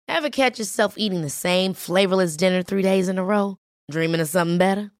Ever catch yourself eating the same flavorless dinner 3 days in a row? Dreaming of something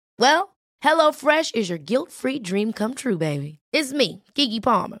better? Well, HelloFresh is your guilt-free dream come true, baby. It's me, Keke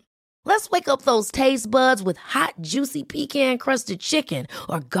Palmer. Let's wake up those taste buds with hot, juicy pecan-crusted chicken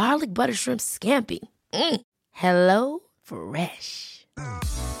or garlic butter shrimp scampi. Hello Fresh.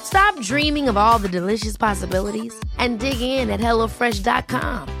 Stop dreaming of all the delicious possibilities and dig in at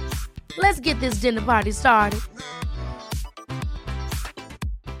HelloFresh.com. Let's get this dinner party started.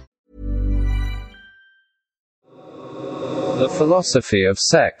 The Philosophy of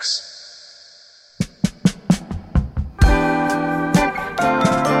Sex.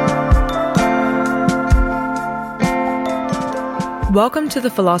 Welcome to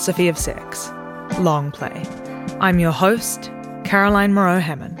the Philosophy of Sex, Long Play. I'm your host, Caroline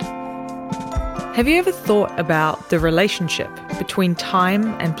Moreau-Hammond. Have you ever thought about the relationship between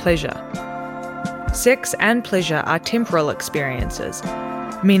time and pleasure? Sex and pleasure are temporal experiences,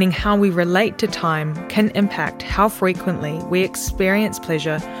 meaning how we relate to time can impact how frequently we experience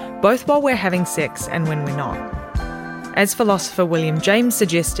pleasure, both while we're having sex and when we're not. As philosopher William James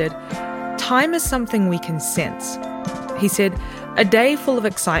suggested, time is something we can sense. He said, "A day full of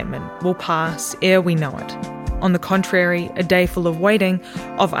excitement will pass ere we know it. On the contrary, a day full of waiting,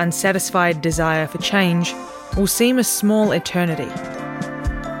 of unsatisfied desire for change, will seem a small eternity."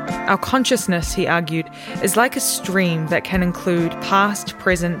 Our consciousness, he argued, is like a stream that can include past,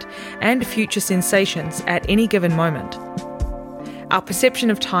 present, and future sensations at any given moment. Our perception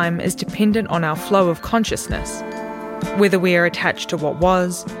of time is dependent on our flow of consciousness, whether we are attached to what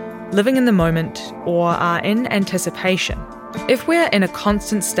was, living in the moment, or are in anticipation. If we're in a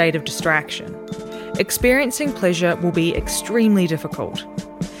constant state of distraction, experiencing pleasure will be extremely difficult.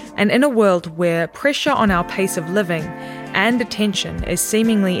 And in a world where pressure on our pace of living and attention is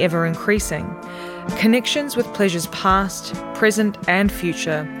seemingly ever increasing, connections with pleasures past, present, and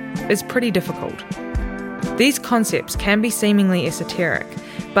future is pretty difficult. These concepts can be seemingly esoteric,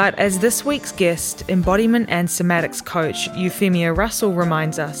 but as this week's guest, embodiment and somatics coach Euphemia Russell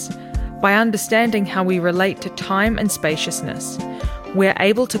reminds us, by understanding how we relate to time and spaciousness, we're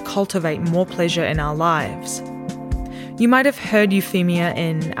able to cultivate more pleasure in our lives. You might have heard Euphemia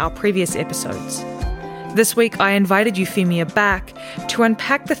in our previous episodes. This week I invited Euphemia back to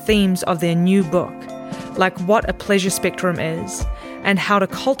unpack the themes of their new book, like what a pleasure spectrum is, and how to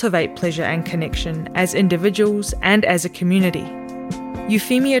cultivate pleasure and connection as individuals and as a community.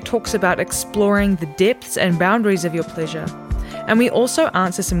 Euphemia talks about exploring the depths and boundaries of your pleasure, and we also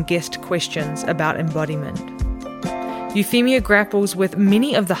answer some guest questions about embodiment. Euphemia grapples with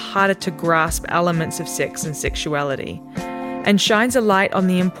many of the harder to grasp elements of sex and sexuality, and shines a light on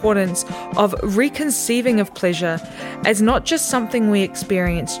the importance of reconceiving of pleasure as not just something we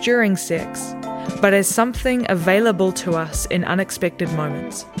experience during sex, but as something available to us in unexpected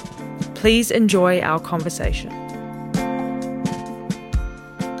moments. Please enjoy our conversation.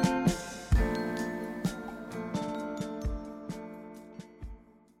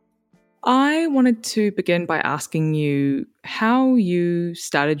 I wanted to begin by asking you how you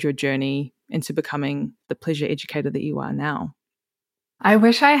started your journey into becoming the pleasure educator that you are now. I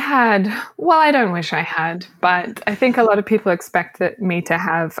wish I had. Well, I don't wish I had, but I think a lot of people expected me to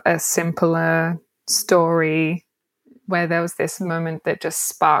have a simpler story where there was this moment that just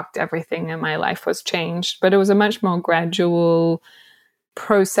sparked everything and my life was changed. But it was a much more gradual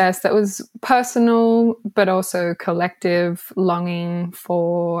process that was personal, but also collective, longing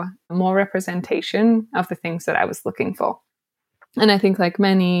for more representation of the things that I was looking for. And I think like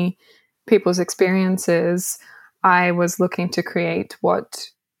many people's experiences, I was looking to create what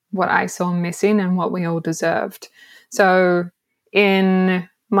I saw missing and what we all deserved. So in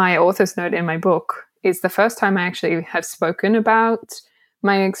my author's note in my book is the first time I actually have spoken about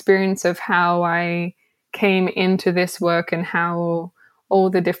my experience of how I came into this work and how all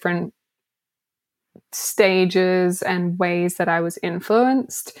the different stages and ways that I was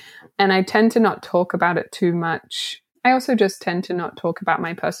influenced. And I tend to not talk about it too much. I also just tend to not talk about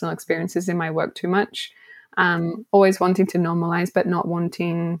my personal experiences in my work too much. Always wanting to normalize, but not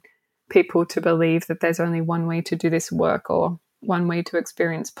wanting people to believe that there's only one way to do this work or one way to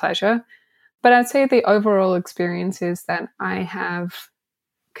experience pleasure. But I'd say the overall experience is that I have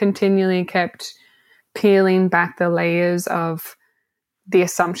continually kept peeling back the layers of the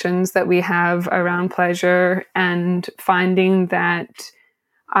assumptions that we have around pleasure and finding that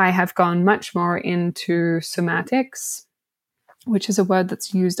I have gone much more into somatics, which is a word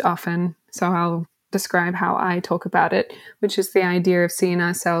that's used often. So I'll describe how I talk about it, which is the idea of seeing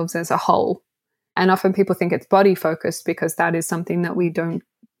ourselves as a whole. And often people think it's body focused because that is something that we don't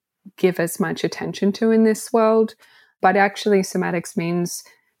give as much attention to in this world. But actually somatics means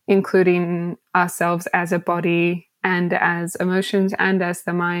including ourselves as a body and as emotions and as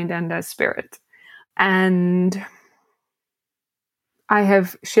the mind and as spirit. And I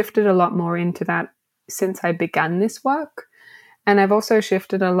have shifted a lot more into that since I began this work. And I've also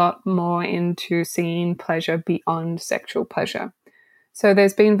shifted a lot more into seeing pleasure beyond sexual pleasure. So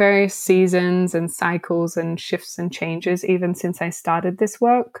there's been various seasons and cycles and shifts and changes even since I started this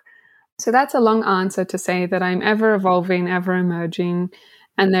work. So that's a long answer to say that I'm ever evolving, ever emerging,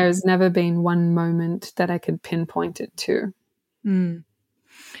 and there's never been one moment that I could pinpoint it to.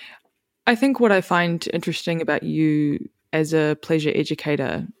 I think what I find interesting about you as a pleasure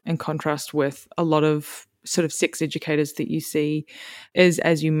educator, in contrast with a lot of sort of sex educators that you see, is,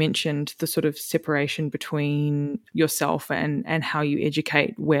 as you mentioned, the sort of separation between yourself and how you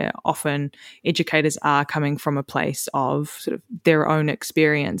educate, where often educators are coming from a place of sort of their own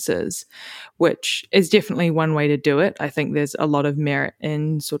experiences, which is definitely one way to do it. I think there's a lot of merit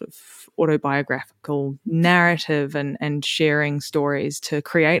in sort of autobiographical narrative and sharing stories to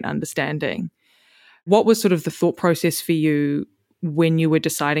create understanding. What was sort of the thought process for you when you were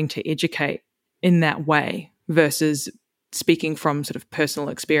deciding to educate in that way versus speaking from sort of personal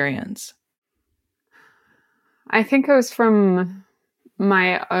experience? I think it was from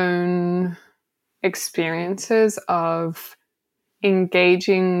my own experiences of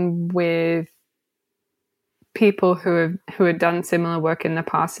engaging with people who had done similar work in the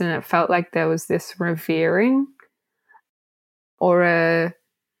past, and it felt like there was this revering or a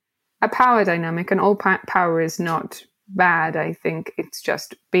power dynamic, and all power is not bad. I think it's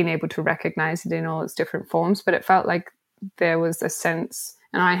just being able to recognize it in all its different forms. But it felt like there was a sense,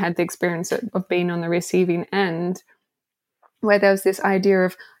 and I had the experience of being on the receiving end, where there was this idea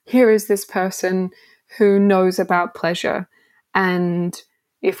of, here is this person who knows about pleasure, and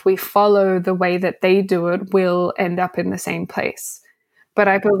if we follow the way that they do it, we'll end up in the same place. But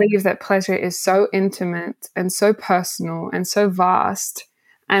I believe that pleasure is so intimate and so personal and so vast,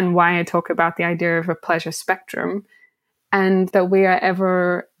 and why I talk about the idea of a pleasure spectrum, and that we are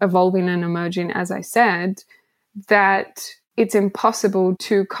ever evolving and emerging, as I said, that it's impossible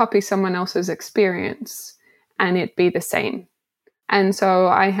to copy someone else's experience and it be the same. And so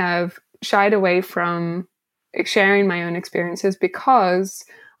I have shied away from sharing my own experiences because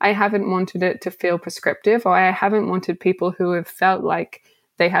I haven't wanted it to feel prescriptive, or I haven't wanted people who have felt like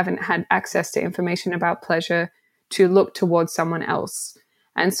they haven't had access to information about pleasure to look towards someone else.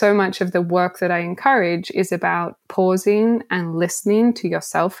 And so much of the work that I encourage is about pausing and listening to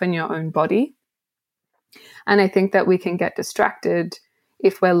yourself and your own body. And I think that we can get distracted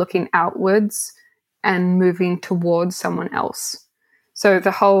if we're looking outwards and moving towards someone else. So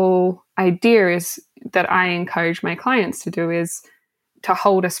the whole idea is that I encourage my clients to do is to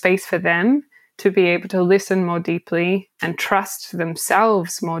hold a space for them to be able to listen more deeply and trust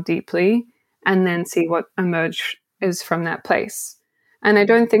themselves more deeply, and then see what emerges from that place. And I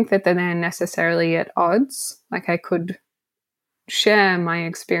don't think that they're necessarily at odds. Like, I could share my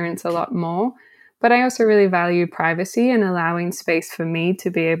experience a lot more, but I also really value privacy and allowing space for me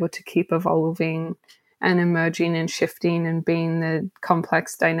to be able to keep evolving and emerging and shifting and being the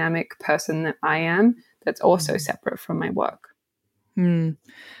complex, dynamic person that I am, that's also separate from my work.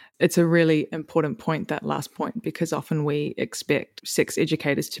 It's a really important point, that last point, because often we expect sex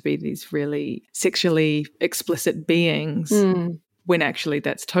educators to be these really sexually explicit beings, when actually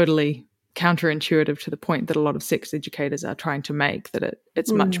that's totally counterintuitive to the point that a lot of sex educators are trying to make, that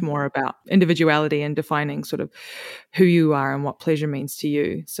it's much more about individuality and defining sort of who you are and what pleasure means to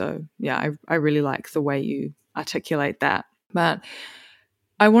you. So yeah, I really like the way you articulate that. But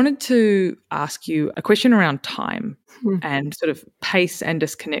I wanted to ask you a question around time and sort of pace and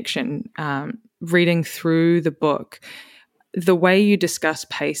disconnection. Reading through the book, the way you discuss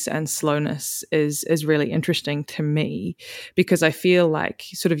pace and slowness is really interesting to me, because I feel like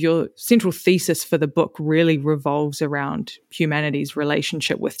sort of your central thesis for the book really revolves around humanity's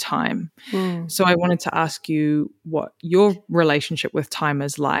relationship with time. So I wanted to ask you what your relationship with time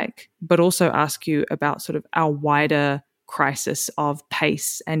is like, but also ask you about sort of our wider crisis of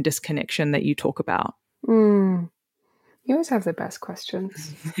pace and disconnection that you talk about. You always have the best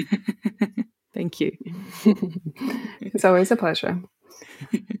questions. Thank you. It's always a pleasure.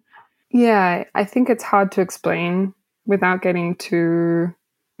 Yeah, I think it's hard to explain without getting too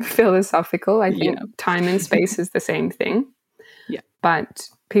philosophical. I think time and space is the same thing. Yeah. But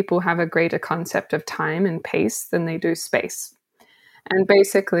people have a greater concept of time and pace than they do space. And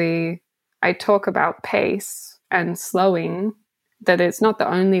basically, I talk about pace and slowing, that it's not the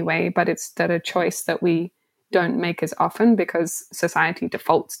only way, but it's that a choice that we don't make as often because society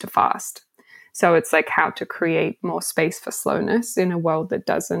defaults to fast. So it's like how to create more space for slowness in a world that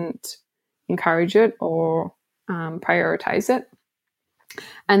doesn't encourage it or prioritize it.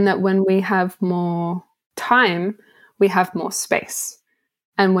 And that when we have more time, we have more space.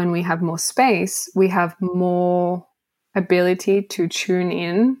 And when we have more space, we have more ability to tune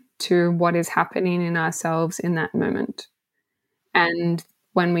in to what is happening in ourselves in that moment. And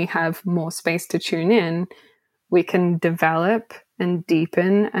when we have more space to tune in, we can develop and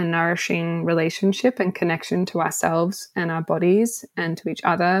deepen a nourishing relationship and connection to ourselves and our bodies and to each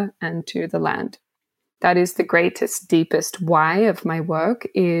other and to the land. That is the greatest, deepest why of my work,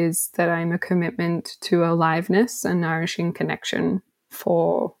 is that I'm a commitment to aliveness and nourishing connection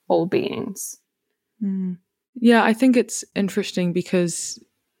for all beings. Mm. Yeah, I think it's interesting because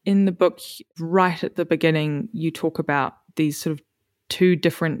in the book, right at the beginning, you talk about these sort of two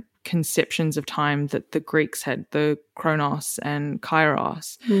different conceptions of time that the Greeks had, the Chronos and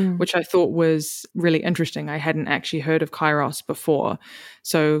Kairos, which I thought was really interesting. I hadn't actually heard of Kairos before.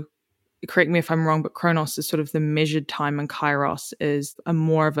 So correct me if I'm wrong, but Chronos is sort of the measured time and Kairos is a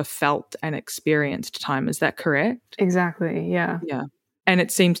more of a felt and experienced time. Is that correct? Exactly, yeah. Yeah. And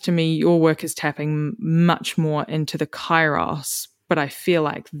it seems to me your work is tapping much more into the Kairos, but I feel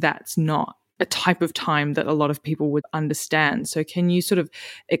like that's not a type of time that a lot of people would understand. So can you sort of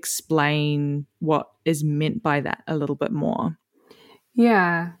explain what is meant by that a little bit more?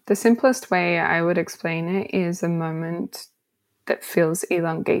 Yeah, the simplest way I would explain it is a moment that feels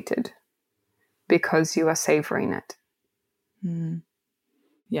elongated because you are savoring it.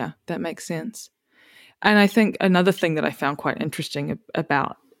 Yeah, that makes sense. And I think another thing that I found quite interesting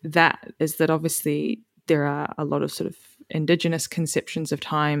about that is that obviously there are a lot of sort of Indigenous conceptions of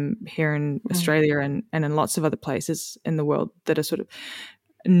time here in Australia and in lots of other places in the world that are sort of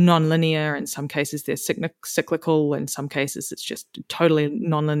non-linear. In some cases they're cyclical, in some cases it's just totally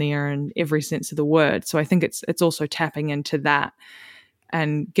non-linear in every sense of the word. So I think it's also tapping into that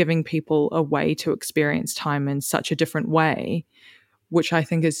and giving people a way to experience time in such a different way, which I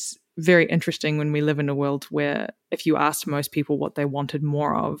think is very interesting when we live in a world where if you asked most people what they wanted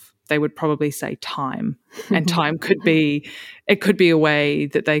more of, they would probably say time. And time could be a way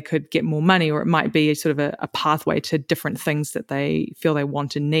that they could get more money, or it might be sort of a pathway to different things that they feel they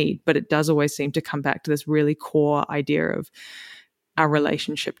want and need. But it does always seem to come back to this really core idea of our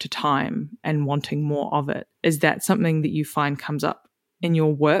relationship to time and wanting more of it. Is that something that you find comes up in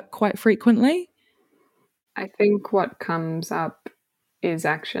your work quite frequently? I think what comes up is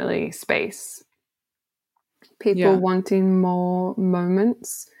actually space. People wanting more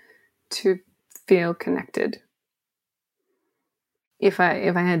moments to feel connected. If I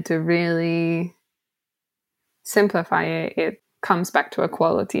had to really simplify it, it comes back to a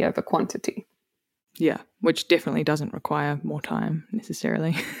quality over quantity. Yeah, which definitely doesn't require more time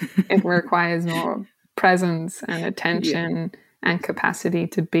necessarily. It requires more presence and attention and capacity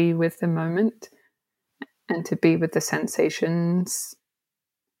to be with the moment and to be with the sensations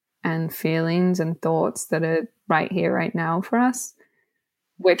and feelings and thoughts that are right here, right now for us,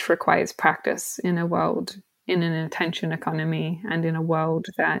 which requires practice in a world, in an attention economy, and in a world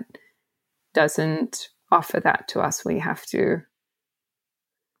that doesn't offer that to us. We have to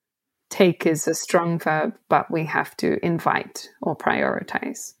take is a strong verb, but we have to invite or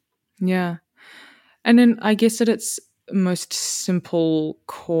prioritize. Yeah. And then I guess at its most simple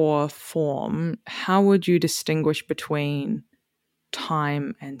core form, how would you distinguish between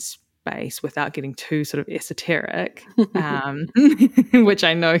time and space without getting too sort of esoteric, which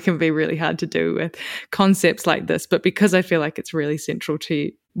I know can be really hard to do with concepts like this, but because I feel like it's really central to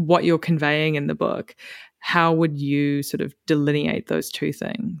what you're conveying in the book, how would you sort of delineate those two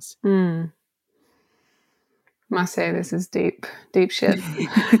things? Must say this is deep shit.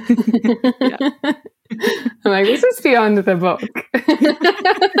 I'm like, this is beyond the book.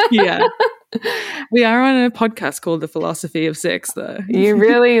 Yeah. We are on a podcast called The Philosophy of Sex, though. You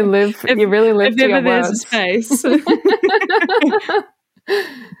really live to your there's words. a space.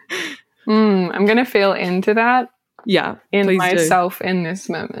 I'm going to feel into that. Yeah. In myself do. In this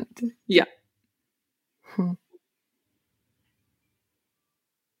moment. Yeah.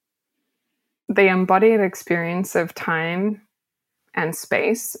 The embodied experience of time and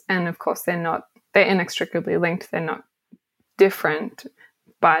space, and of course they're inextricably linked, they're not different,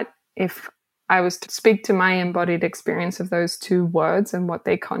 but if I was to speak to my embodied experience of those two words and what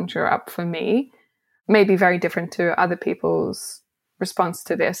they conjure up for me, may be very different to other people's response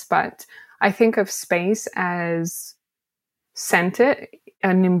to this, but I think of space as centered,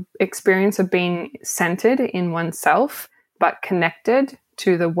 an experience of being centered in oneself, but connected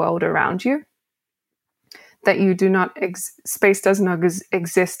to the world around you. that you do not, space does not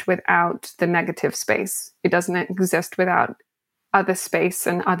exist without the negative space. It doesn't exist without other space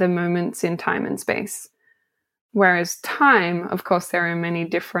and other moments in time and space. Whereas time, of course, there are many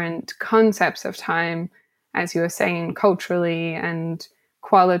different concepts of time, as you were saying, culturally and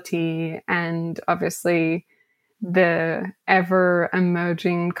quality, and obviously the ever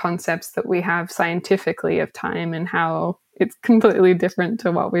emerging concepts that we have scientifically of time and how it's completely different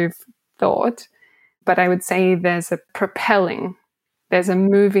to what we've thought. But I would say there's a propelling, there's a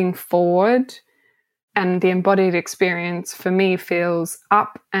moving forward, and the embodied experience for me feels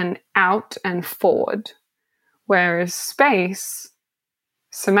up and out and forward. Whereas space,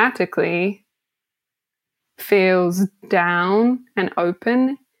 somatically, feels down and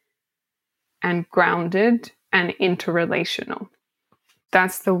open and grounded and interrelational.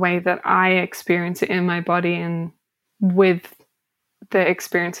 That's the way that I experience it in my body and with the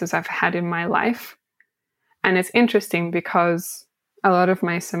experiences I've had in my life. And it's interesting because a lot of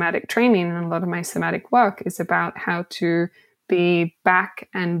my somatic training and a lot of my somatic work is about how to be back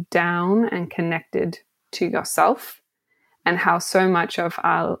and down and connected to yourself, and how so much of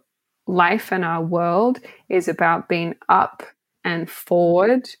our life and our world is about being up and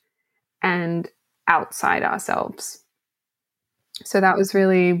forward and outside ourselves. So that was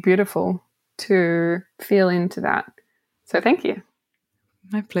really beautiful to feel into that. So thank you.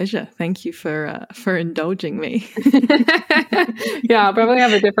 My pleasure. Thank you for indulging me. Yeah, I'll probably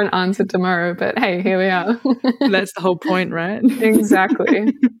have a different answer tomorrow, but hey, here we are. That's the whole point, right?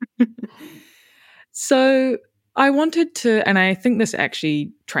 Exactly. So I wanted to, and I think this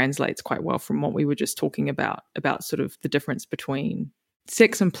actually translates quite well from what we were just talking about sort of the difference between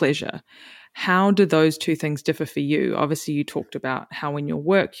sex and pleasure. How do those two things differ for you? Obviously, you talked about how in your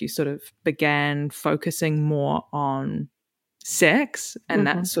work you sort of began focusing more on sex, and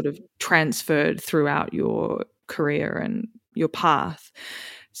that sort of transferred throughout your career and your path.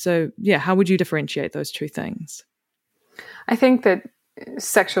 So, yeah, how would you differentiate those two things? I think that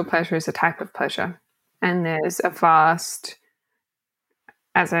sexual pleasure is a type of pleasure, and there's a vast,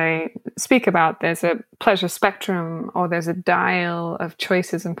 as I speak about, there's a pleasure spectrum, or there's a dial of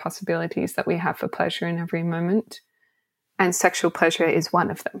choices and possibilities that we have for pleasure in every moment, and sexual pleasure is one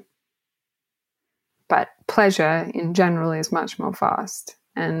of them. But pleasure in general is much more vast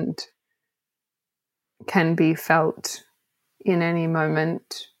and can be felt in any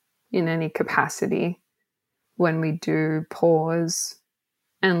moment, in any capacity, when we do pause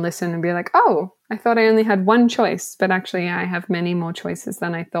and listen and be like, oh, I thought I only had one choice, but actually I have many more choices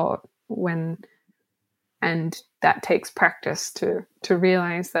than I thought. And that takes practice to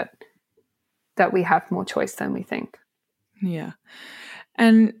realize that we have more choice than we think. Yeah.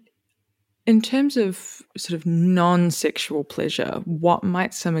 And in terms of sort of non-sexual pleasure, what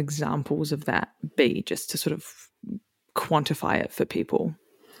might some examples of that be, just to sort of quantify it for people?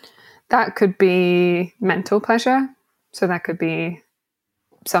 That could be mental pleasure. So that could be,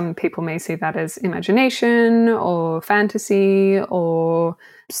 some people may see that as imagination or fantasy or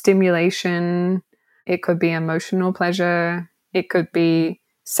stimulation. It could be emotional pleasure. It could be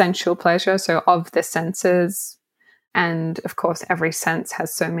sensual pleasure, so of the senses. And of course, every sense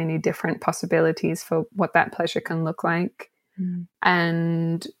has so many different possibilities for what that pleasure can look like.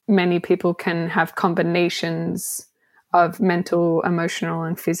 And many people can have combinations of mental, emotional,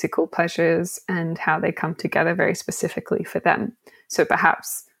 and physical pleasures and how they come together very specifically for them. So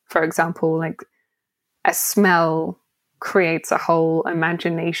perhaps, for example, like a smell creates a whole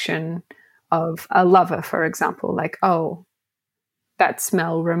imagination of a lover, for example, like, oh, that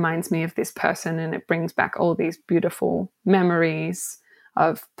smell reminds me of this person, and it brings back all these beautiful memories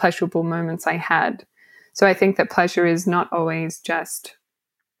of pleasurable moments I had. So I think that pleasure is not always just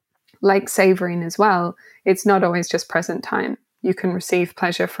like savoring as well. It's not always just present time. You can receive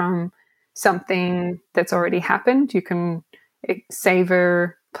pleasure from something that's already happened. You can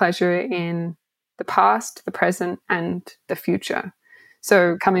savor pleasure in the past, the present, and the future.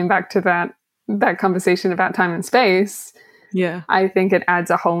 So coming back to that conversation about time and space, yeah, I think it adds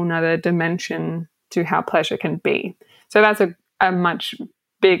a whole nother dimension to how pleasure can be. So that's a much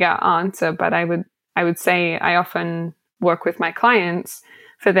bigger answer, but I would say I often work with my clients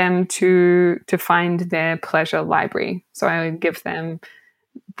for them to find their pleasure library. So I would give them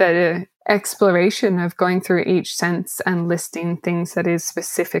the exploration of going through each sense and listing things that is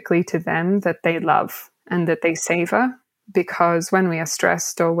specifically to them that they love and that they savor. Because when we are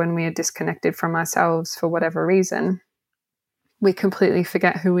stressed or when we are disconnected from ourselves for whatever reason, we completely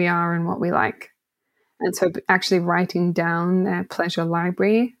forget who we are and what we like. And so actually writing down their pleasure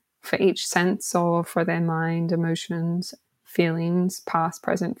library for each sense or for their mind, emotions, feelings, past,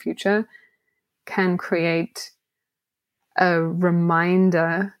 present, future, can create a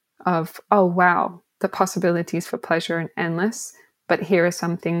reminder of, oh, wow, the possibilities for pleasure are endless, but here are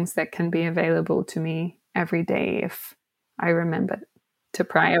some things that can be available to me every day if I remember to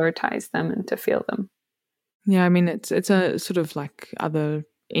prioritize them and to feel them. Yeah, I mean, it's a sort of like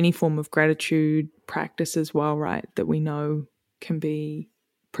any form of gratitude practice as well, right? That we know can be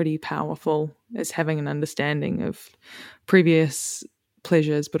pretty powerful, as having an understanding of previous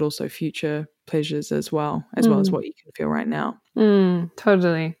pleasures, but also future pleasures as well as what you can feel right now.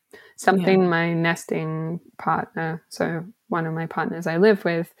 Totally. Something my nesting partner, so one of my partners I live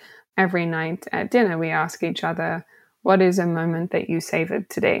with, every night at dinner, we ask each other, what is a moment that you savored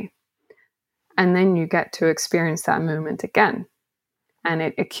today? And then you get to experience that moment again. And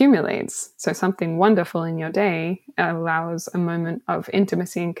it accumulates. So something wonderful in your day allows a moment of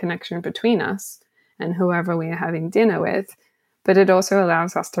intimacy and connection between us and whoever we are having dinner with. But it also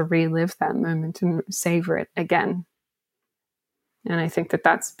allows us to relive that moment and savor it again. And I think that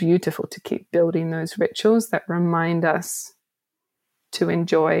that's beautiful, to keep building those rituals that remind us to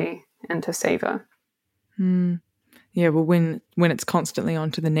enjoy and to savor. Yeah, well, when it's constantly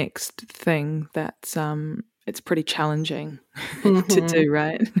on to the next thing, that's it's pretty challenging to do,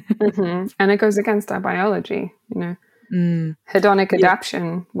 right? And it goes against our biology, Hedonic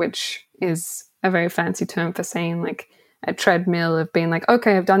adaptation, which is a very fancy term for saying like a treadmill of being like,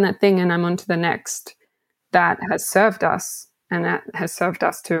 okay, I've done that thing and I'm on to the next. That has served us, and that has served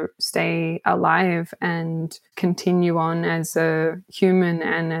us to stay alive and continue on as a human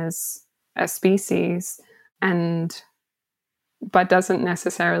and as a species, but doesn't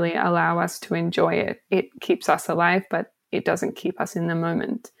necessarily allow us to enjoy it. It keeps us alive, but it doesn't keep us in the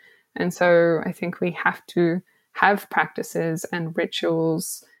moment. And so I think we have to have practices and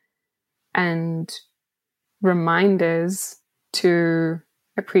rituals and reminders to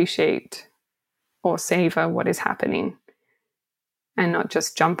appreciate or savor what is happening and not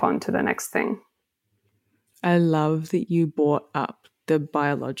just jump on to the next thing. I love that you brought up the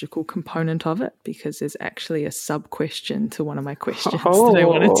biological component of it, because there's actually a sub-question to one of my questions that I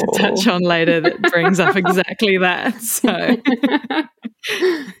wanted to touch on later that brings up exactly that. So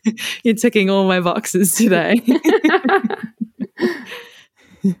you're ticking all my boxes today.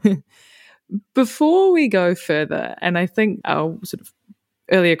 Before we go further, and I think our sort of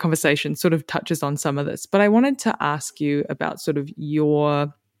earlier conversation sort of touches on some of this, but I wanted to ask you about sort of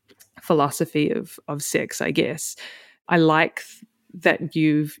your philosophy of sex, I guess. I like that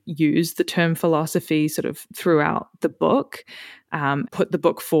you've used the term philosophy sort of throughout the book, put the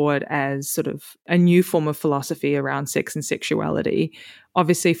book forward as sort of a new form of philosophy around sex and sexuality.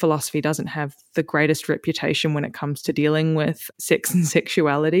 Obviously, philosophy doesn't have the greatest reputation when it comes to dealing with sex and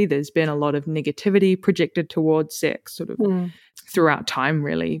sexuality. There's been a lot of negativity projected towards sex sort of throughout time,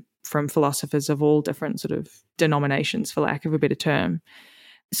 really, from philosophers of all different sort of denominations, for lack of a better term.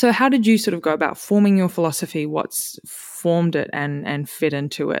 So how did you sort of go about forming your philosophy? What's formed it and fit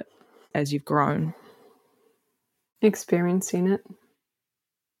into it as you've grown? Experiencing it,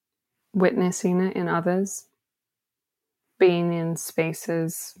 witnessing it in others, being in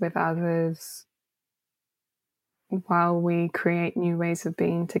spaces with others while we create new ways of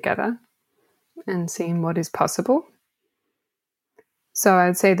being together and seeing what is possible. So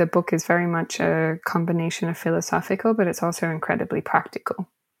I'd say the book is very much a combination of philosophical, but it's also incredibly practical.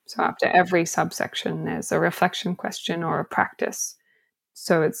 So after every subsection, there's a reflection question or a practice.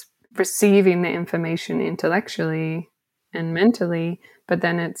 So it's receiving the information intellectually and mentally, but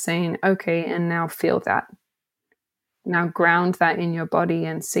then it's saying, okay, and now feel that. Now ground that in your body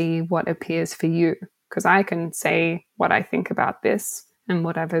and see what appears for you. Because I can say what I think about this and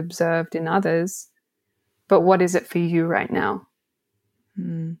what I've observed in others, but what is it for you right now?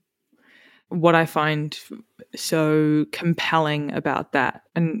 What I find so compelling about that,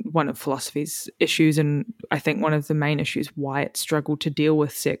 and one of philosophy's issues, and I think one of the main issues why it struggled to deal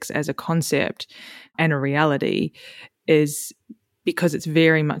with sex as a concept and a reality, is because it's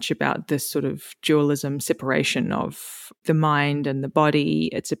very much about this sort of dualism, separation of the mind and the body.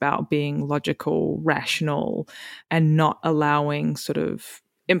 It's about being logical, rational, and not allowing sort of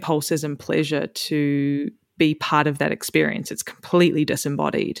impulses and pleasure to be part of that experience. It's completely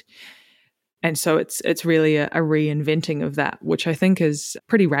disembodied. And so it's really a reinventing of that, which I think is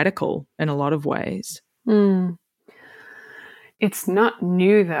pretty radical in a lot of ways. It's not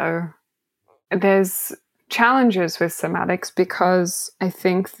new, though. There's challenges with somatics because I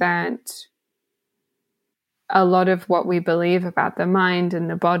think that a lot of what we believe about the mind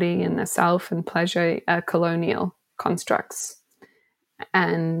and the body and the self and pleasure are colonial constructs.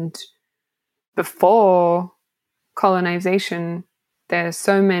 And before colonization, there's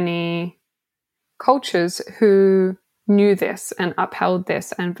so many cultures who knew this and upheld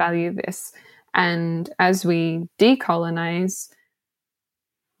this and valued this. And as we decolonize,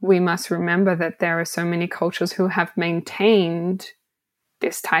 we must remember that there are so many cultures who have maintained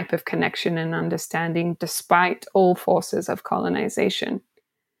this type of connection and understanding despite all forces of colonization.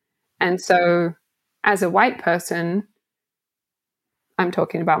 And so, as a white person, I'm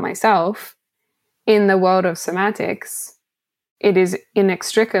talking about myself, in the world of somatics, it is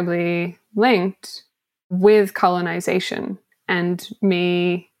inextricably linked with colonization and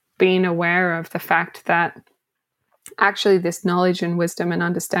me being aware of the fact that actually this knowledge and wisdom and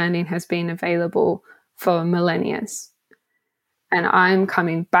understanding has been available for millennia. And I'm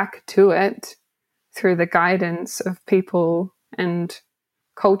coming back to it through the guidance of people and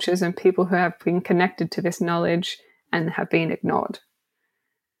cultures and people who have been connected to this knowledge and have been ignored.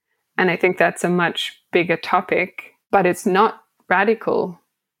 And I think that's a much bigger topic, but it's not radical.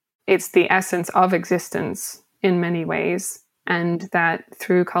 It's the essence of existence in many ways. And that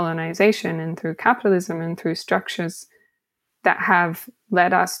through colonization and through capitalism and through structures that have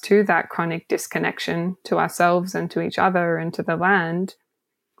led us to that chronic disconnection to ourselves and to each other and to the land,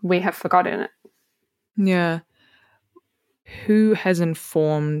 we have forgotten it. Yeah. Who has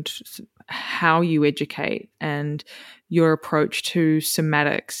informed how you educate and your approach to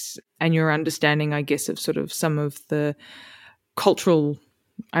somatics and your understanding, I guess, of sort of some of the cultural,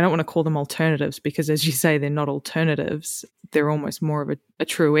 I don't want to call them alternatives because, as you say, they're not alternatives. They're almost more of a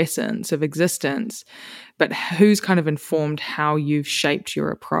true essence of existence. But who's kind of informed how you've shaped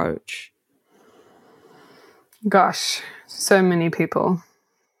your approach? Gosh, so many people.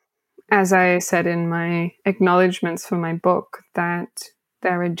 As I said in my acknowledgements for my book, that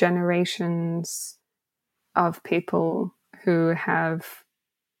there are generations of people who have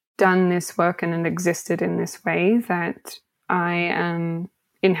done this work and existed in this way that I am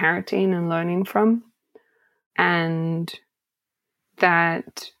inheriting and learning from, and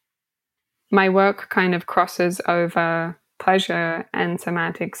that my work kind of crosses over pleasure and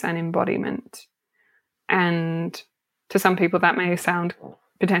somatics and embodiment. And to some people that may sound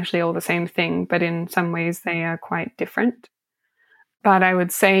potentially all the same thing, but in some ways they are quite different. But I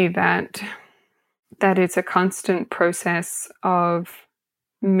would say that it's a constant process of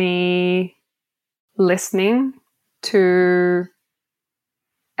me listening to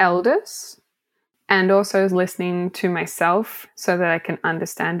elders and also listening to myself so that I can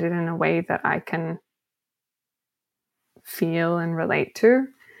understand it in a way that I can feel and relate to.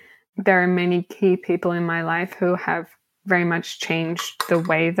 There are many key people in my life who have very much changed the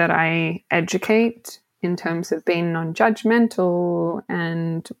way that I educate in terms of being non-judgmental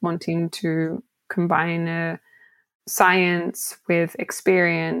and wanting to combine science with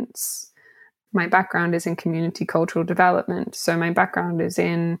experience. My background is in community cultural development. So my background is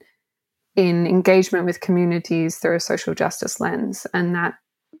in engagement with communities through a social justice lens. And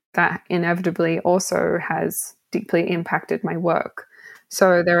that inevitably also has deeply impacted my work.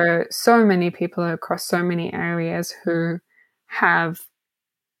 So there are so many people across so many areas who have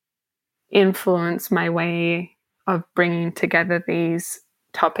influenced my way of bringing together these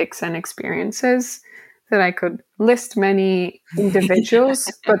topics and experiences that I could list many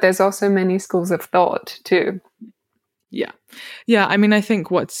individuals, but there's also many schools of thought too. Yeah. Yeah. I mean, I think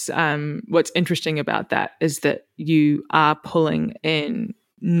what's interesting about that is that you are pulling in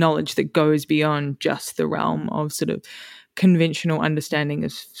knowledge that goes beyond just the realm of sort of conventional understanding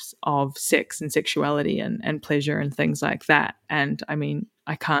of sex and sexuality and pleasure and things like that. And I mean,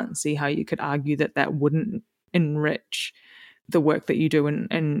 I can't see how you could argue that wouldn't enrich the work that you do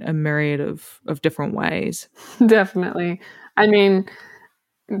in a myriad of different ways. Definitely. I mean,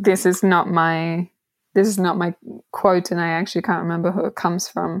 this is not my quote, and I actually can't remember who it comes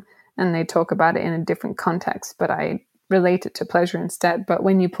from, and they talk about it in a different context, but I relate it to pleasure instead. But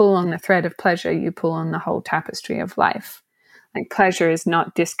when you pull on the thread of pleasure, you pull on the whole tapestry of life. Like, pleasure is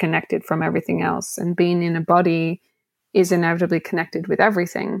not disconnected from everything else, and being in a body is inevitably connected with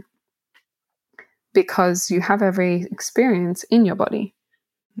everything because you have every experience in your body.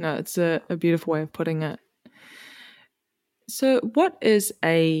 No, it's a beautiful way of putting it. So what is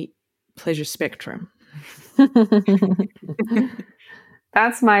a pleasure spectrum?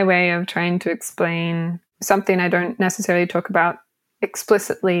 That's my way of trying to explain something I don't necessarily talk about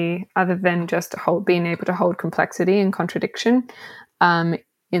explicitly, other than just being able to hold complexity and contradiction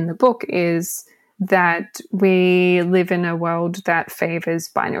in the book, is that we live in a world that favors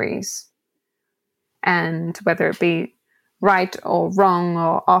binaries. And whether it be right or wrong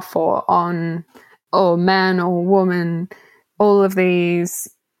or off or on or man or woman, all of these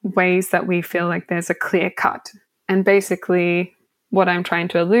ways that we feel like there's a clear cut. And basically what I'm trying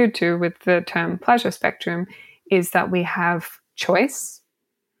to allude to with the term pleasure spectrum is that we have choice.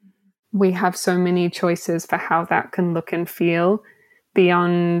 We have so many choices for how that can look and feel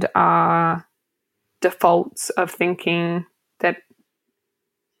beyond our defaults of thinking that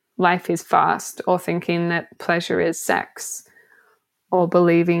life is fast, or thinking that pleasure is sex, or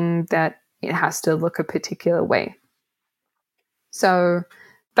believing that it has to look a particular way. So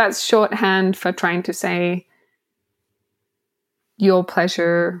that's shorthand for trying to say your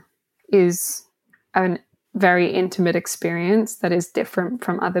pleasure is a very intimate experience that is different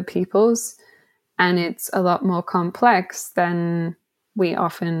from other people's, and it's a lot more complex than we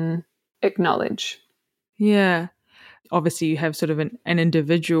often acknowledge. Yeah. Obviously, you have sort of an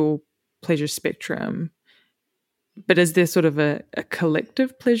individual pleasure spectrum, but is there sort of a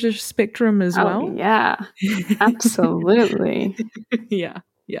collective pleasure spectrum as well? Oh, yeah, absolutely. Yeah.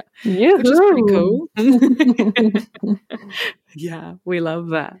 Yoo-hoo. Which is pretty cool. Yeah, we love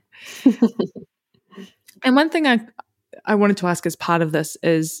that. And one thing I wanted to ask as part of this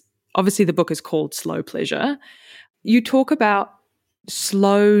is, obviously the book is called Slow Pleasure. You talk about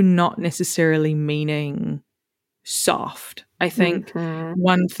slow not necessarily meaning soft. I think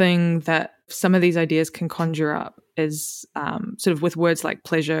one thing that some of these ideas can conjure up is sort of with words like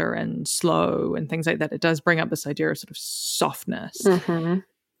pleasure and slow and things like that, it does bring up this idea of sort of softness.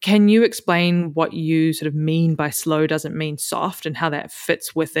 Can you explain what you sort of mean by slow doesn't mean soft, and how that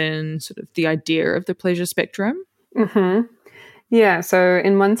fits within sort of the idea of the pleasure spectrum? Yeah, so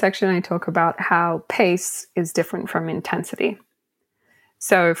in one section I talk about how pace is different from intensity.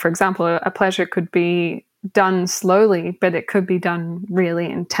 So, for example, a pleasure could be done slowly, but it could be done really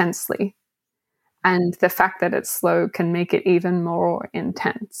intensely. And the fact that it's slow can make it even more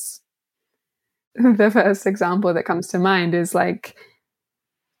intense. The first example that comes to mind is like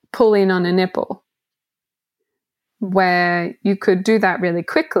pulling on a nipple, where you could do that really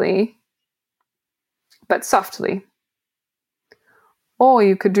quickly, but softly. Or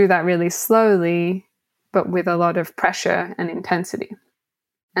you could do that really slowly, but with a lot of pressure and intensity.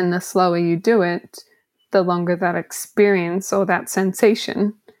 And the slower you do it, the longer that experience or that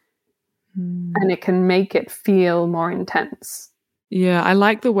sensation, and it can make it feel more intense. Yeah, I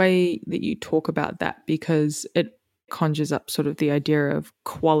like the way that you talk about that, because it conjures up sort of the idea of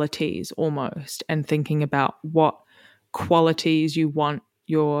qualities almost, and thinking about what qualities you want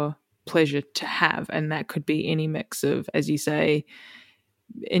your pleasure to have. And that could be any mix of, as you say,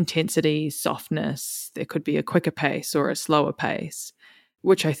 intensity, softness. There could be a quicker pace or a slower pace,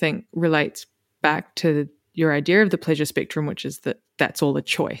 which I think relates back to your idea of the pleasure spectrum, which is that that's all a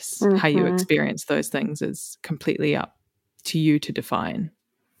choice. How you experience those things is completely up to you to define.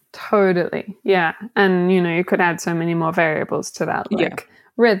 Totally. Yeah. And, you could add so many more variables to that, like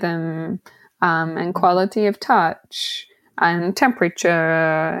rhythm, and quality of touch, and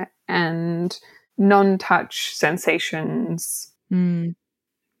temperature, and non-touch sensations.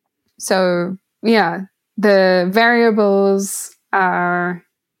 So, yeah, the variables are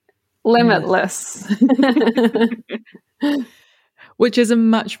limitless. Which is a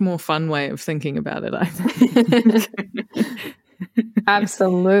much more fun way of thinking about it, I think.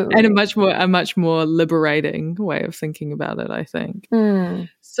 Absolutely. And a much more liberating way of thinking about it, I think.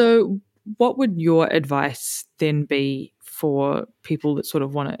 So what would your advice then be for people that sort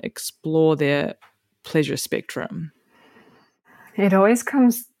of want to explore their pleasure spectrum? It always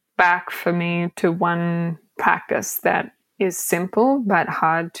comes back for me to one practice that is simple but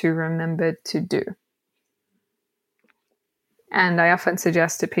hard to remember to do. And I often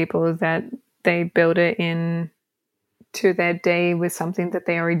suggest to people that they build it in to their day with something that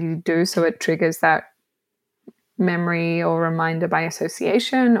they already do, so it triggers that memory or reminder by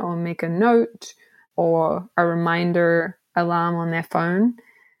association, or make a note or a reminder alarm on their phone.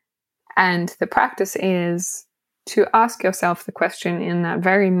 And the practice is to ask yourself the question in that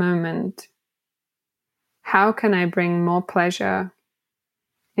very moment: how can I bring more pleasure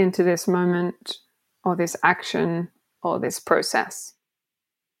into this moment, or this action, or this process?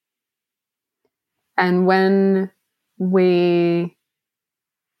 And when we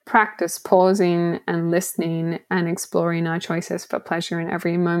practice pausing and listening and exploring our choices for pleasure in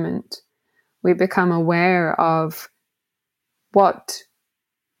every moment, we become aware of what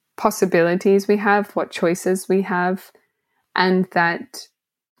possibilities we have, what choices we have, and that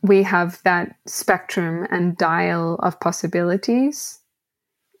we have that spectrum and dial of possibilities.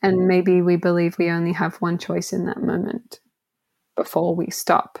 And maybe we believe we only have one choice in that moment before we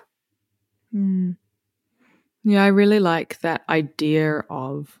stop. Yeah, I really like that idea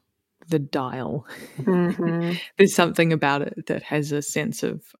of the dial. Mm-hmm. There's something about it that has a sense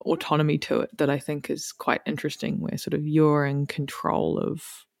of autonomy to it that I think is quite interesting, where sort of you're in control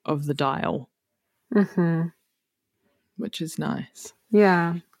of the dial, Mm-hmm. which is nice.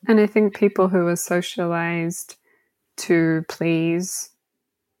 Yeah. And I think people who are socialized to please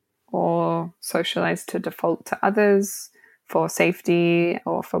or socialized to default to others for safety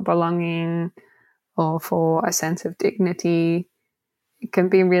or for belonging or for a sense of dignity, it can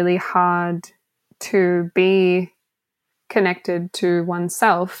be really hard to be connected to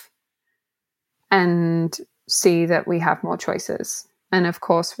oneself and see that we have more choices. And of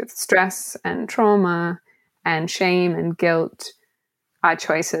course, with stress and trauma and shame and guilt, our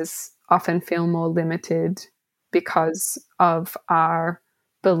choices often feel more limited because of our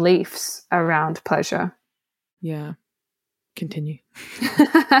beliefs around pleasure. Yeah. Continue.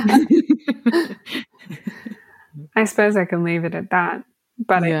 I suppose I can leave it at that.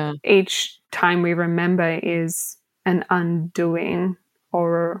 But Yeah. each time we remember is an undoing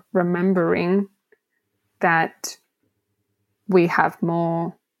or a remembering that we have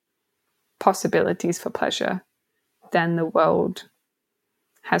more possibilities for pleasure than the world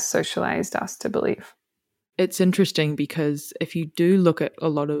has socialized us to believe. It's interesting because if you do look at a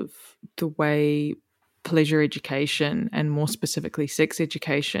lot of the way pleasure education and more specifically sex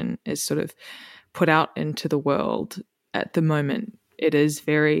education is sort of put out into the world at the moment, it is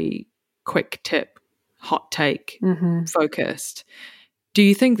very quick tip, hot take focused. Do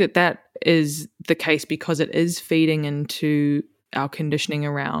you think that that is the case because it is feeding into our conditioning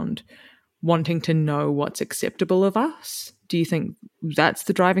around wanting to know what's acceptable of us? Do you think that's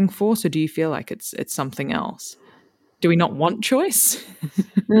the driving force, or do you feel like it's something else? Do we not want choice?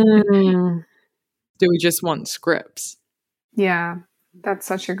 Do we just want scripts? Yeah, that's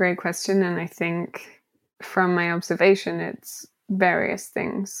such a great question. And I think from my observation, it's various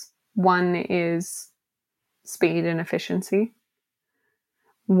things. One is speed and efficiency.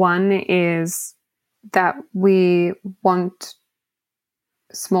 One is that we want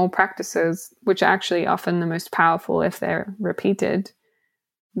small practices, which are actually often the most powerful if they're repeated.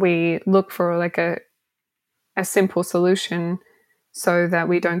 We look for like a simple solution so that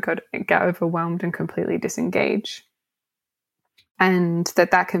we don't get overwhelmed and completely disengage. And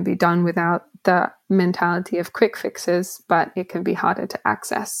that can be done without the mentality of quick fixes, but it can be harder to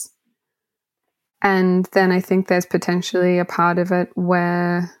access. And then I think there's potentially a part of it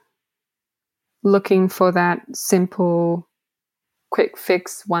where looking for that simple, quick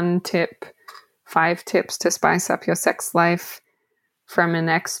fix, 1 tip, 5 tips to spice up your sex life from an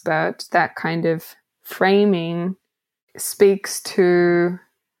expert, that kind of framing speaks to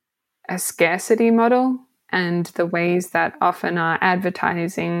a scarcity model and the ways that often are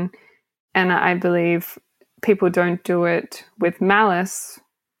advertising. And I believe people don't do it with malice,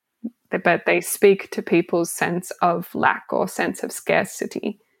 but they speak to people's sense of lack or sense of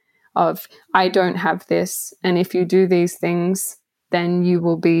scarcity of, I don't have this, and if you do these things, then you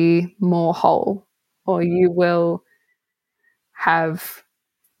will be more whole, or you will have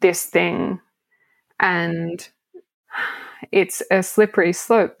this thing. And it's a slippery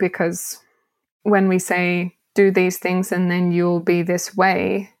slope because when we say, do these things and then you'll be this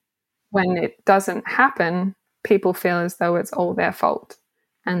way, when it doesn't happen, people feel as though it's all their fault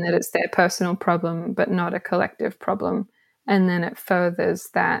and that it's their personal problem, but not a collective problem. And then it furthers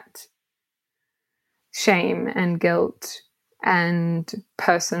that shame and guilt and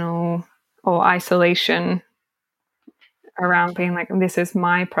personal or isolation around being like, this is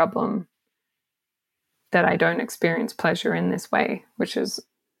my problem that I don't experience pleasure in this way, which is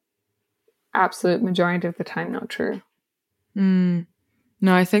absolute majority of the time not true. No,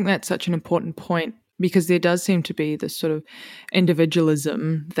 I think that's such an important point because there does seem to be this sort of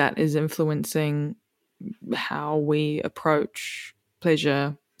individualism that is influencing how we approach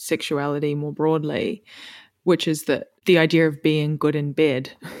pleasure, sexuality more broadly, which is that the idea of being good in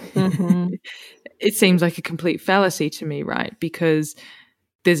bed. It seems like a complete fallacy to me, right? Because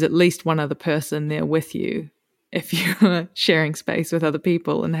there's at least one other person there with you if you're sharing space with other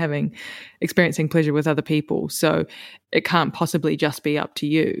people and experiencing pleasure with other people. So it can't possibly just be up to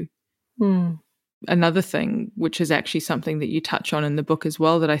you. Another thing, which is actually something that you touch on in the book as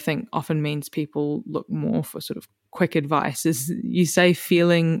well, that I think often means people look more for sort of quick advice, is you say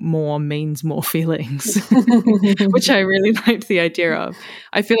feeling more means more feelings, which I really liked the idea of.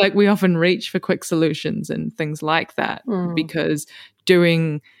 I feel like we often reach for quick solutions and things like that because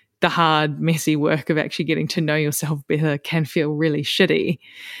doing the hard, messy work of actually getting to know yourself better can feel really shitty.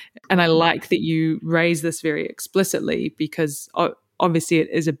 And I like that you raise this very explicitly because obviously it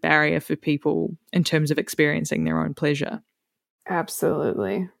is a barrier for people in terms of experiencing their own pleasure.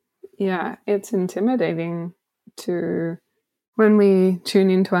 Absolutely. Yeah, it's intimidating to, when we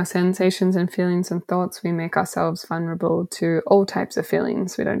tune into our sensations and feelings and thoughts, we make ourselves vulnerable to all types of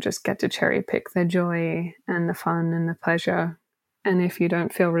feelings. We don't just get to cherry pick the joy and the fun and the pleasure. And if you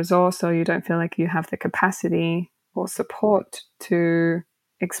don't feel resourced, or you don't feel like you have the capacity or support to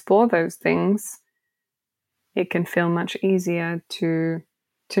explore those things, it can feel much easier to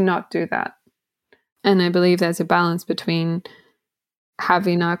not do that. And I believe there's a balance between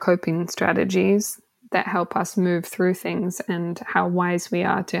having our coping strategies that help us move through things, and how wise we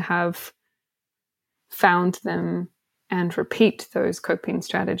are to have found them and repeat those coping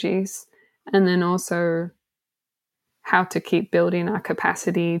strategies. And then also how to keep building our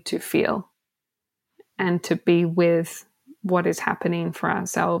capacity to feel and to be with what is happening for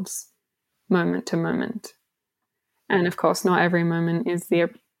ourselves moment to moment. And of course, not every moment is the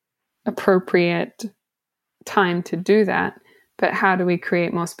appropriate time to do that, but how do we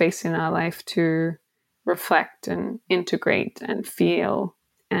create more space in our life to reflect and integrate and feel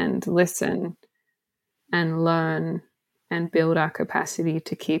and listen and learn and build our capacity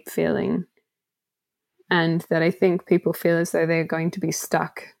to keep feeling? And that I think people feel as though they're going to be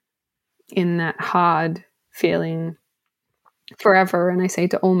stuck in that hard feeling forever. And I say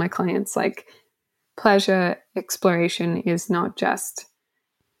to all my clients, like, pleasure exploration is not just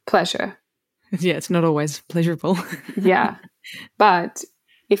pleasure. Yeah, it's not always pleasurable. Yeah. But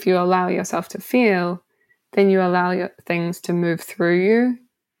if you allow yourself to feel, then you allow your things to move through you.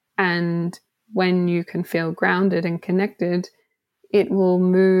 And when you can feel grounded and connected, it will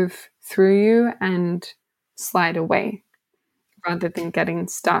move through you and slide away rather than getting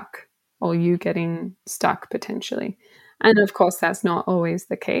stuck, or you getting stuck potentially. And of course, that's not always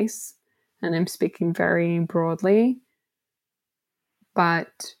the case. And I'm speaking very broadly.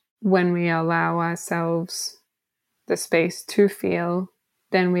 But when we allow ourselves the space to feel,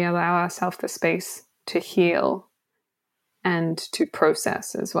 then we allow ourselves the space to heal and to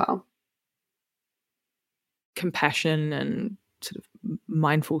process as well. Compassion and sort of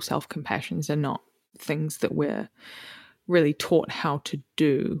mindful self-compassions are not things that we're really taught how to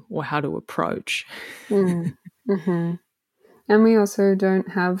do or how to approach. Mm-hmm. And we also don't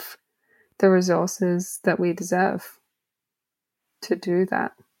have the resources that we deserve to do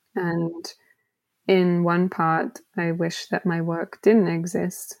that. And in one part, I wish that my work didn't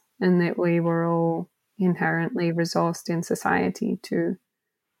exist and that we were all inherently resourced in society to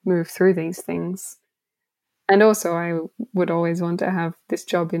move through these things. And also, I would always want to have this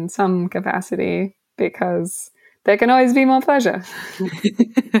job in some capacity, because there can always be more pleasure.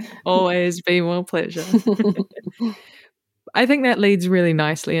 Always be more pleasure. I think that leads really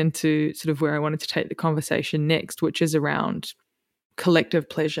nicely into sort of where I wanted to take the conversation next, which is around collective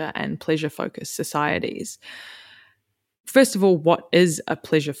pleasure and pleasure-focused societies. First of all, what is a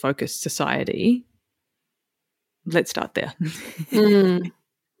pleasure-focused society? Let's start there.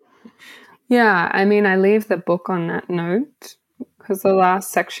 Yeah, I mean, I leave the book on that note because the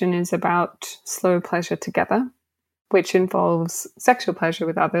last section is about slow pleasure together, which involves sexual pleasure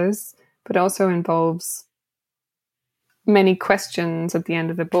with others, but also involves many questions at the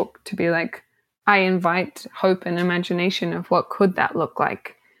end of the book to be like, I invite hope and imagination of what could that look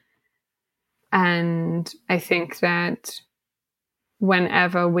like. And I think that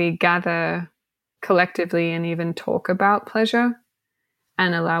whenever we gather collectively and even talk about pleasure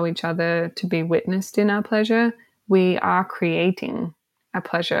and allow each other to be witnessed in our pleasure, we are creating a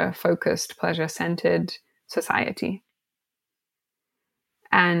pleasure-focused, pleasure-centered society.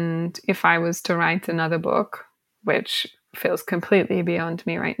 And if I was to write another book, which feels completely beyond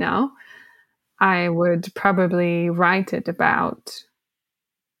me right now, I would probably write it about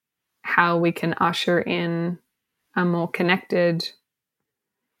how we can usher in a more connected,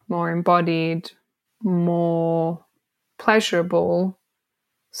 more embodied, more pleasurable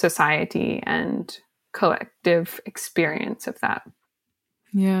society and collective experience of that.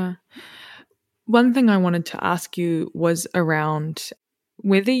 Yeah. One thing I wanted to ask you was around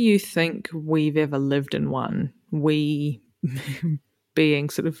whether you think we've ever lived in one, we being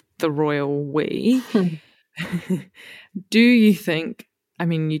sort of the royal we. Do you think, I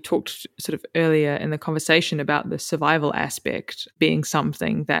mean, you talked sort of earlier in the conversation about the survival aspect being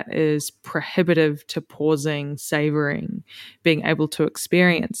something that is prohibitive to pausing, savoring, being able to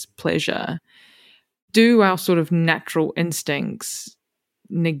experience pleasure. Do our sort of natural instincts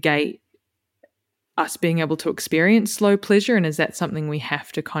negate us being able to experience slow pleasure? And is that something we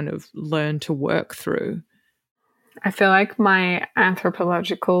have to kind of learn to work through? I feel like my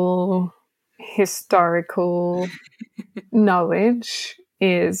anthropological, historical knowledge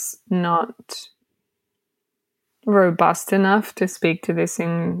is not robust enough to speak to this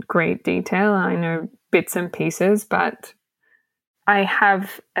in great detail. I know bits and pieces, but I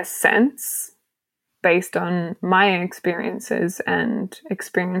have a sense based on my experiences and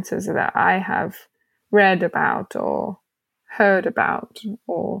experiences that I have read about or heard about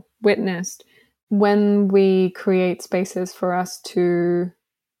or witnessed. When we create spaces for us to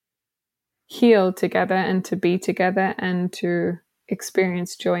heal together and to be together and to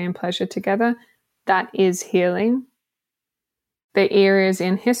experience joy and pleasure together, that is healing. The areas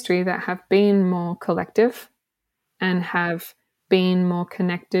in history that have been more collective and have been more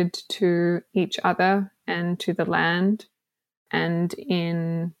connected to each other and to the land and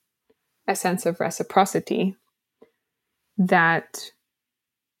in a sense of reciprocity, that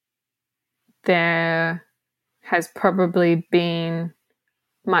there has probably been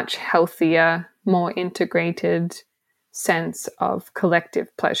much healthier, more integrated sense of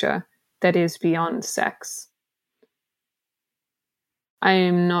collective pleasure that is beyond sex. I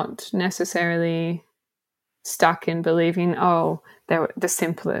am not necessarily stuck in believing, there were the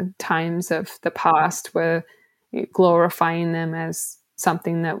simpler times of the past were glorifying them as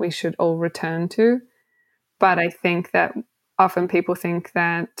something that we should all return to. But I think that often people think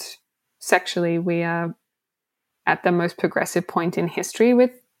that sexually we are at the most progressive point in history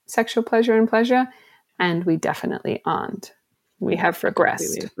with sexual pleasure and pleasure, and we definitely aren't. We have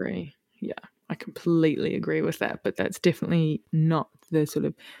regressed. I completely agree. Yeah, I completely agree with that, but that's definitely not the sort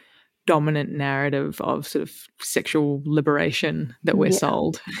of dominant narrative of sort of sexual liberation that we're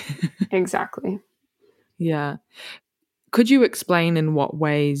sold. Exactly. Yeah. Could you explain in what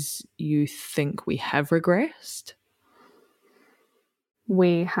ways you think we have regressed?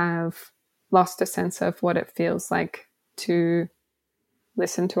 We have lost a sense of what it feels like to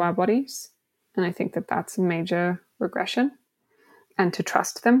listen to our bodies. And I think that that's a major regression, and to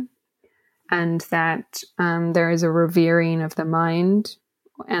trust them. And that there is a revering of the mind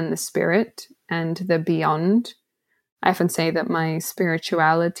and the spirit and the beyond. I often say that my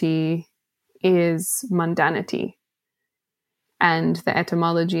spirituality is mundanity. And the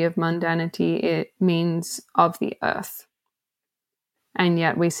etymology of mundanity, it means of the earth. And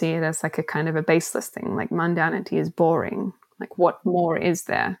yet we see it as like a kind of a baseless thing, like mundanity is boring. Like, what more is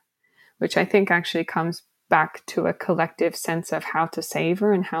there? Which I think actually comes back to a collective sense of how to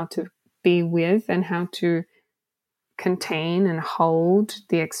savor and how to be with and how to contain and hold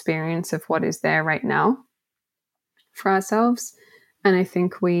the experience of what is there right now for ourselves. And I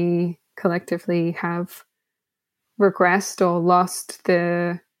think we collectively have regressed or lost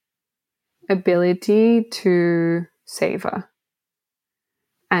the ability to savor.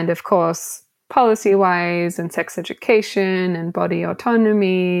 And of course, policy-wise and sex education and body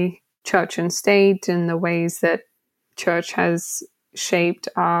autonomy, church and state, and the ways that church has shaped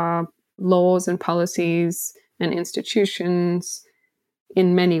our laws and policies and institutions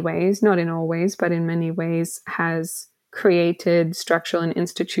in many ways, not in all ways, but in many ways, has created structural and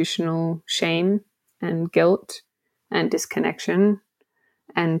institutional shame and guilt and disconnection,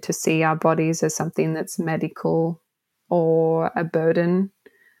 and to see our bodies as something that's medical or a burden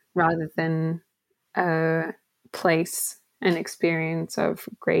rather than a place and experience of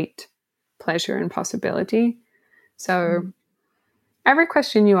great pleasure and possibility. So every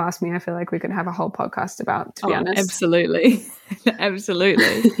question you ask me, I feel like we could have a whole podcast about, to be honest. Absolutely.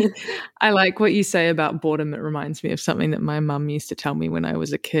 Absolutely. I like what you say about boredom. It reminds me of something that my mum used to tell me when I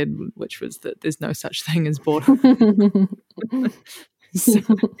was a kid, which was that there's no such thing as boredom. So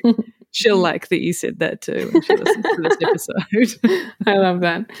she'll like that you said that too when she listens to this episode. I love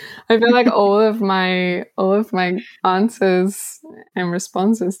that. I feel like all of my answers and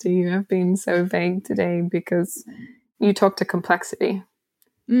responses to you have been so vague today because you talk to complexity.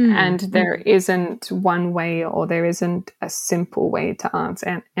 And there isn't one way, or there isn't a simple way to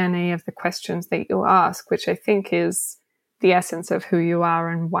answer any of the questions that you ask, which I think is the essence of who you are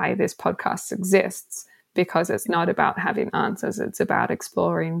and why this podcast exists, because it's not about having answers. It's about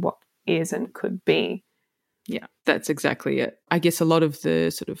exploring what is and could be. Yeah, that's exactly it. I guess a lot of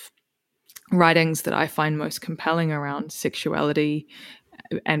the sort of writings that I find most compelling around sexuality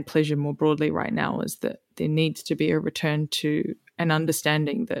and pleasure more broadly right now is that there needs to be a return to an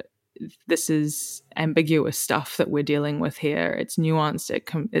understanding that this is ambiguous stuff that we're dealing with here. It's nuanced,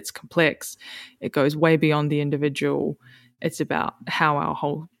 it's complex, it goes way beyond the individual. It's about how our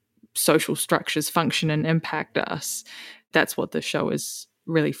whole social structures function and impact us. That's what the show is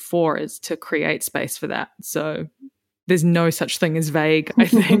really for, is to create space for that. So there's no such thing as vague, I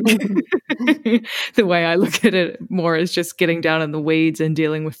think. The way I look at it more is just getting down in the weeds and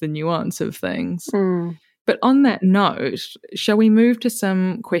dealing with the nuance of things. But on that note, shall we move to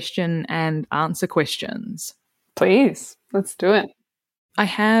some question and answer questions? Please, let's do it. I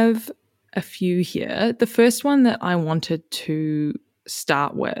have a few here. The first one that I wanted to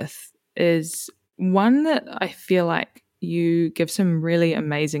start with is one that I feel like you give some really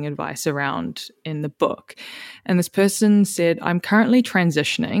amazing advice around in the book. And this person said, I'm currently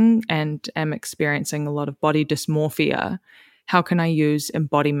transitioning and am experiencing a lot of body dysmorphia. How can I use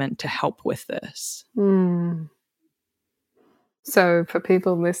embodiment to help with this? So for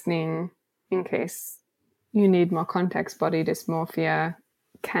people listening, in case you need more context, body dysmorphia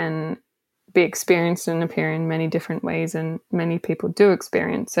can be experienced and appear in many different ways, and many people do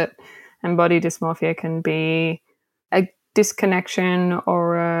experience it. And body dysmorphia can be a disconnection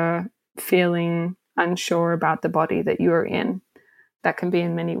or a feeling unsure about the body that you are in. That can be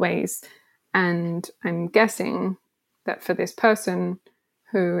in many ways. And I'm guessing that for this person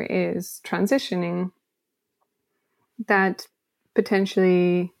who is transitioning, that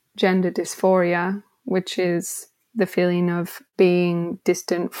potentially gender dysphoria, which is the feeling of being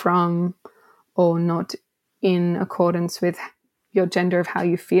distant from or not in accordance with your gender of how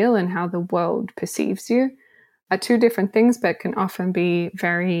you feel and how the world perceives you, are two different things, but can often be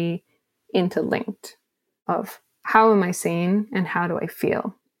very interlinked of how am I seen and how do I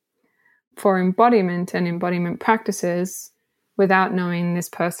feel. For embodiment and embodiment practices, without knowing this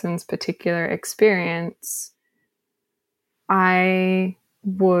person's particular experience, I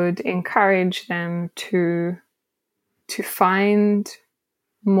would encourage them to find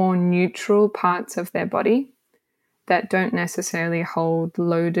more neutral parts of their body that don't necessarily hold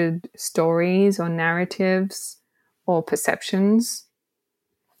loaded stories or narratives or perceptions.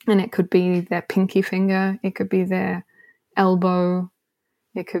 And it could be their pinky finger, it could be their elbow,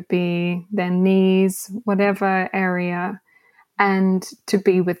 it could be their knees, whatever area, and to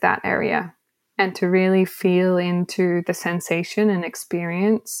be with that area and to really feel into the sensation and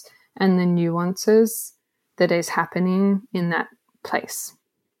experience and the nuances that is happening in that place.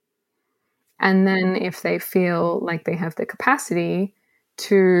 And then if they feel like they have the capacity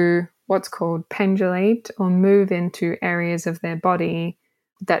to what's called pendulate or move into areas of their body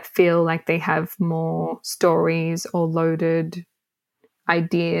that feel like they have more stories or loaded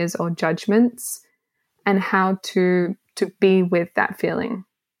ideas or judgments, and how to be with that feeling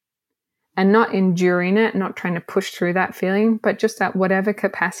and not enduring it, not trying to push through that feeling, but just at whatever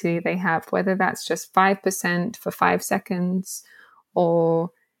capacity they have, whether that's just 5% for 5 seconds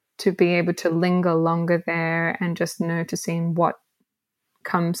or to be able to linger longer there and just noticing what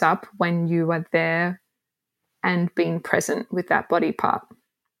comes up when you are there and being present with that body part.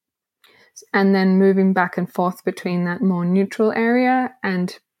 And then moving back and forth between that more neutral area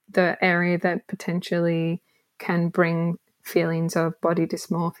and the area that potentially can bring feelings of body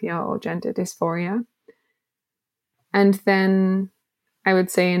dysmorphia or gender dysphoria. And then I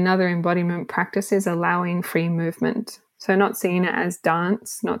would say another embodiment practice is allowing free movement. So not seeing it as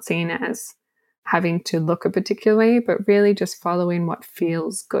dance, not seeing it as having to look a particular way, but really just following what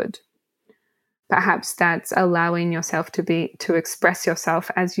feels good. Perhaps that's allowing yourself to express yourself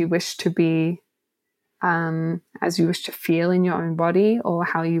as you wish to be, as you wish to feel in your own body, or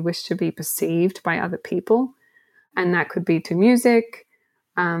how you wish to be perceived by other people. And that could be to music,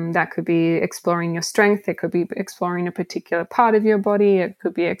 that could be exploring your strength, it could be exploring a particular part of your body, it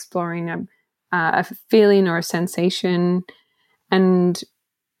could be exploring a feeling or a sensation. And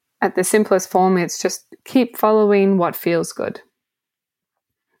at the simplest form, it's just keep following what feels good.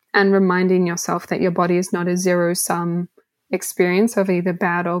 And reminding yourself that your body is not a zero-sum experience of either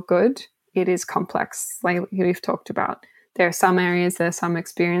bad or good. It is complex, like we've talked about. There are some areas, there are some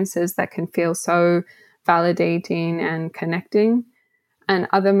experiences that can feel so validating and connecting, and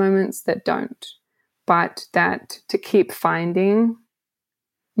other moments that don't. But that to keep finding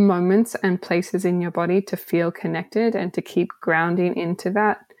moments and places in your body to feel connected and to keep grounding into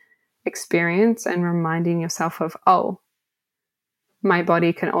that experience and reminding yourself of, oh, my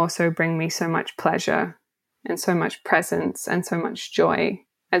body can also bring me so much pleasure and so much presence and so much joy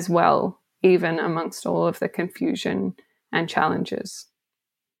as well, even amongst all of the confusion and challenges.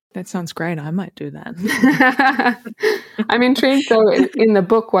 That sounds great. I might do that. I'm intrigued, though, in the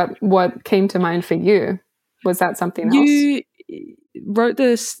book, what came to mind for you? Was that something else? You wrote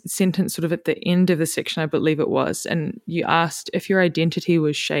this sentence sort of at the end of the section, I believe it was, and you asked if your identity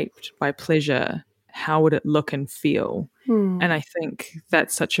was shaped by pleasure, how would it look and feel? And I think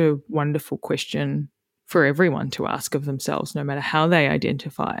that's such a wonderful question for everyone to ask of themselves, no matter how they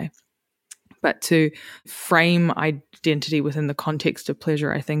identify. But to frame identity within the context of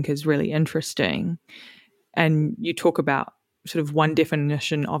pleasure, I think, is really interesting. And you talk about sort of one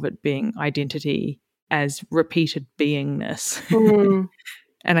definition of it being identity as repeated beingness.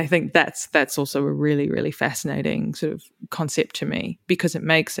 And I think that's also a really, really fascinating sort of concept to me, because it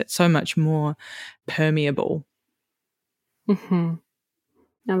makes it so much more permeable. Mm-hmm.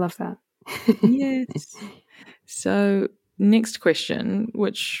 I love that. Yes. So next question,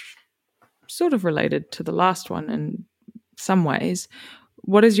 which sort of related to the last one in some ways.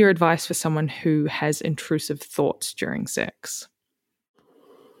 What is your advice for someone who has intrusive thoughts during sex?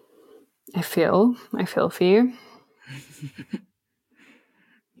 I feel for you.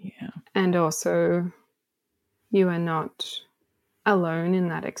 Yeah. And also, you are not alone in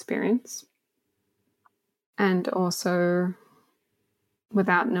that experience. And also,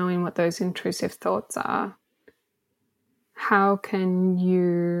 without knowing what those intrusive thoughts are, how can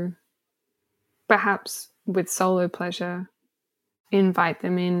you, perhaps with solo pleasure, invite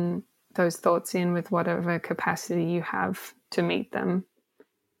them in, those thoughts in with whatever capacity you have to meet them,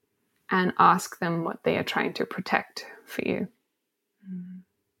 and ask them what they are trying to protect for you.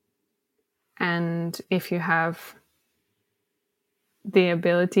 And if you have the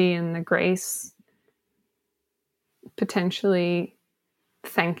ability and the grace, potentially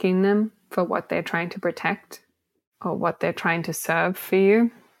thanking them for what they're trying to protect or what they're trying to serve for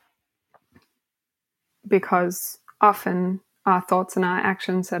you. Because often our thoughts and our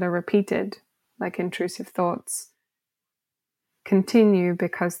actions that are repeated, like intrusive thoughts, continue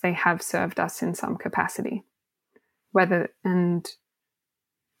because they have served us in some capacity. And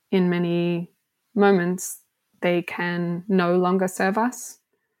in many moments, they can no longer serve us,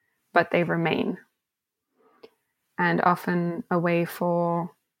 but they remain. And often a way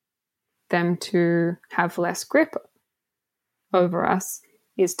for them to have less grip over us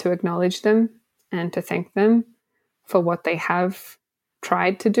is to acknowledge them and to thank them for what they have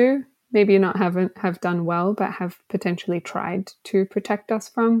tried to do. Maybe not have done well, but have potentially tried to protect us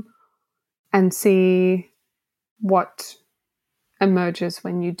from, and see what emerges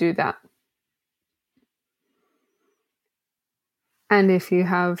when you do that. And if you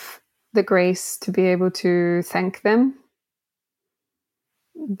have the grace to be able to thank them,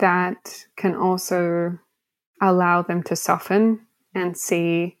 that can also allow them to soften and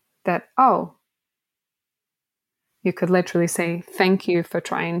see that, oh, you could literally say, thank you for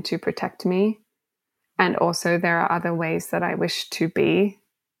trying to protect me. And also there are other ways that I wish to be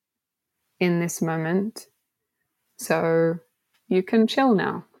in this moment. So you can chill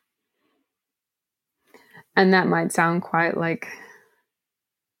now. And that might sound quite like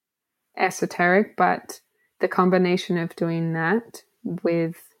esoteric, but the combination of doing that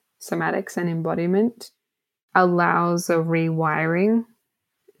with somatics and embodiment allows a rewiring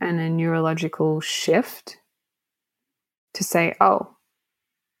and a neurological shift to say, oh,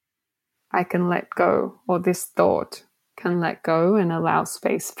 I can let go, or this thought can let go and allow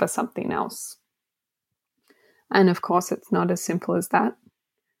space for something else. And of course, it's not as simple as that,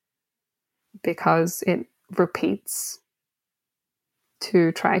 because it repeats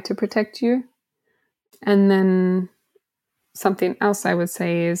to try to protect you. And then something else I would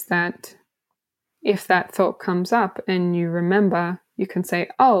say is that if that thought comes up and you remember, you can say,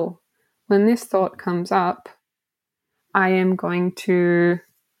 oh, when this thought comes up, I am going to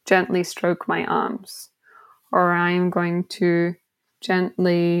gently stroke my arms, or I am going to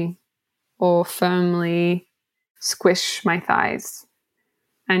gently or firmly squish my thighs,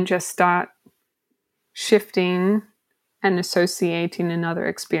 and just start shifting and associating another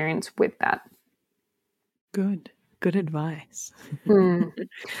experience with that. Good advice. Mm.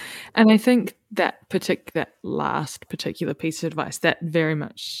 And I think that last particular piece of advice,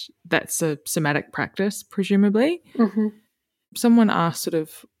 that's a somatic practice, presumably. Mm-hmm. Someone asked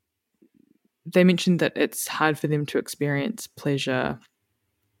they mentioned that it's hard for them to experience pleasure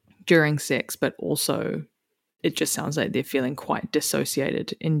during sex, but also it just sounds like they're feeling quite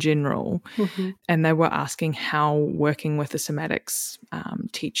dissociated in general. Mm-hmm. And they were asking how working with a somatics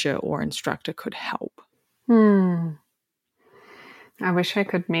teacher or instructor could help. I wish I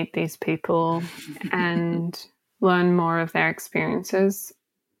could meet these people and learn more of their experiences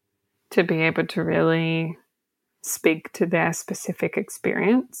to be able to really speak to their specific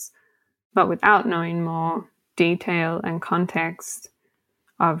experience. But without knowing more detail and context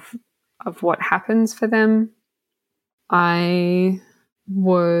of what happens for them, I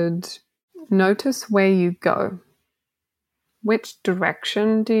would notice where you go. Which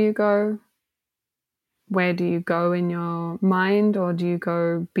direction do you go? Where do you go in your mind, or do you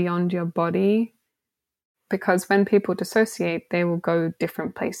go beyond your body? Because when people dissociate, they will go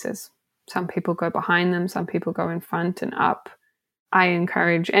different places. Some people go behind them, some people go in front and up. I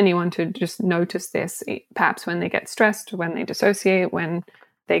encourage anyone to just notice this, perhaps when they get stressed, when they dissociate, when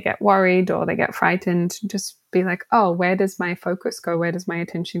they get worried or they get frightened, just be like, oh, where does my focus go? Where does my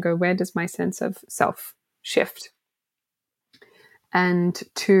attention go? Where does my sense of self shift? And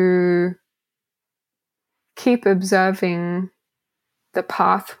to keep observing the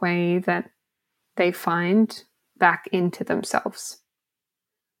pathway that they find back into themselves,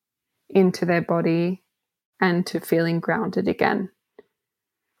 into their body, and to feeling grounded again.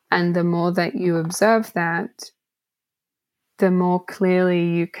 And the more that you observe that, the more clearly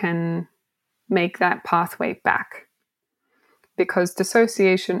you can make that pathway back. Because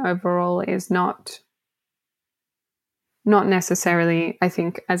dissociation overall is not necessarily, I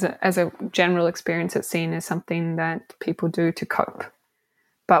think, as a general experience, it's seen as something that people do to cope.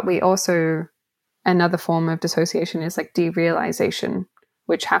 But we also, another form of dissociation is like derealization,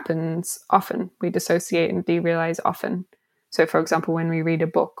 which happens often. We dissociate and derealize often. So, for example, when we read a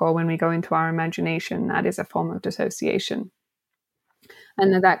book or when we go into our imagination, that is a form of dissociation.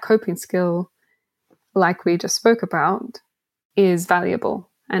 And that coping skill, like we just spoke about, is valuable,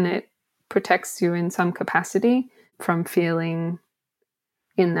 and it protects you in some capacity from feeling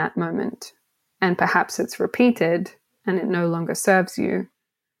in that moment. And perhaps it's repeated and it no longer serves you.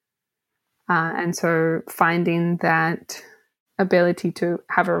 And so finding that ability to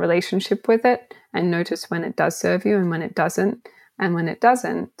have a relationship with it and notice when it does serve you and when it doesn't, and when it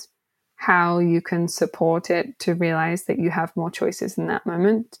doesn't, how you can support it to realize that you have more choices in that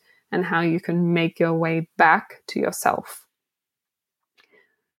moment, and how you can make your way back to yourself.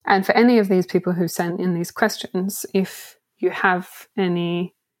 And for any of these people who sent in these questions, if you have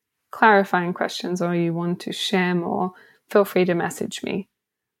any clarifying questions or you want to share more, feel free to message me,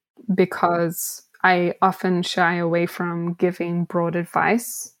 because I often shy away from giving broad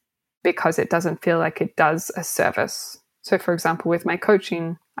advice because it doesn't feel like it does a service. So, for example, with my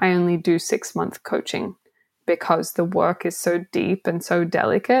coaching, I only do 6-month coaching because the work is so deep and so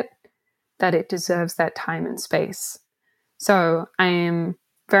delicate that it deserves that time and space. So I am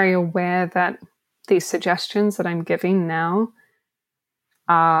very aware that these suggestions that I'm giving now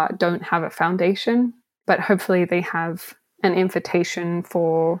don't have a foundation, but hopefully they have an invitation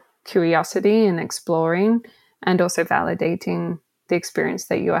for curiosity and exploring, and also validating the experience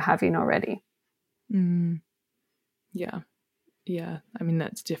that you are having already. Yeah. I mean,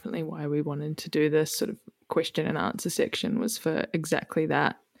 that's definitely why we wanted to do this sort of question and answer section, was for exactly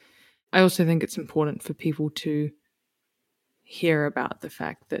that. I also think it's important for people to hear about the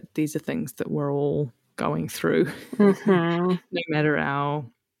fact that these are things that we're all going through, no matter our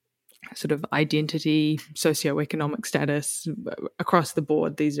sort of identity, socioeconomic status, across the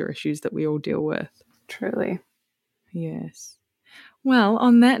board. These are issues that we all deal with. Truly. Yes. Well,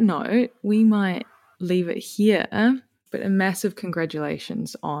 on that note, we might leave it here. But a massive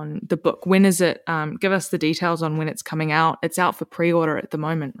congratulations on the book. When is it? Give us the details on when it's coming out. It's out for pre-order at the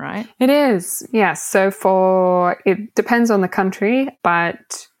moment, right? It is, yes. So it depends on the country,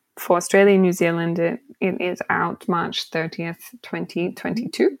 but for Australia and New Zealand, it is out March 30th,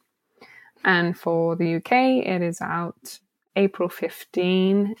 2022. And for the UK, it is out April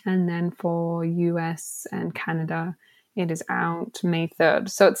 15. And then for US and Canada, it is out May 3rd.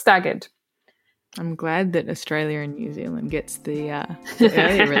 So it's staggered. I'm glad that Australia and New Zealand gets the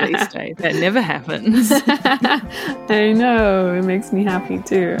early release date. That never happens. I know. It makes me happy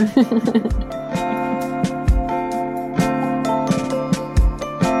too.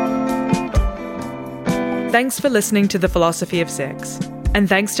 Thanks for listening to The Philosophy of Sex. And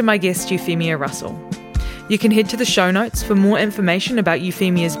thanks to my guest, Euphemia Russell. You can head to the show notes for more information about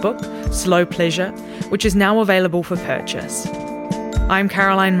Euphemia's book, Slow Pleasure, which is now available for purchase. I'm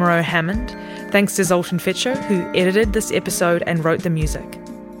Caroline Moreau-Hammond. Thanks to Zoltan Fitcher, who edited this episode and wrote the music.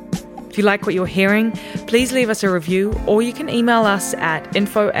 If you like what you're hearing, please leave us a review, or you can email us at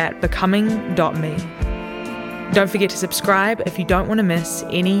info@becoming.me. Don't forget to subscribe if you don't want to miss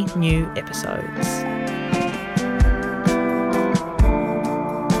any new episodes.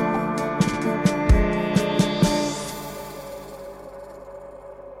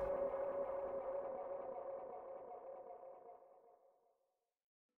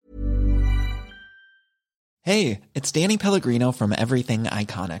 Hey, it's Danny Pellegrino from Everything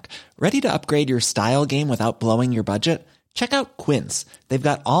Iconic. Ready to upgrade your style game without blowing your budget? Check out Quince. They've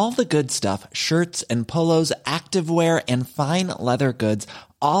got all the good stuff, shirts and polos, activewear, and fine leather goods,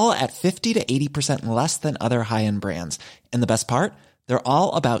 all at 50 to 80% less than other high-end brands. And the best part? They're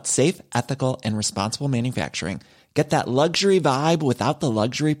all about safe, ethical, and responsible manufacturing. Get that luxury vibe without the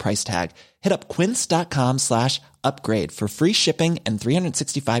luxury price tag. Hit up quince.com/upgrade for free shipping and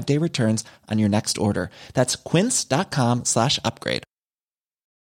 365-day returns on your next order. That's quince.com/upgrade.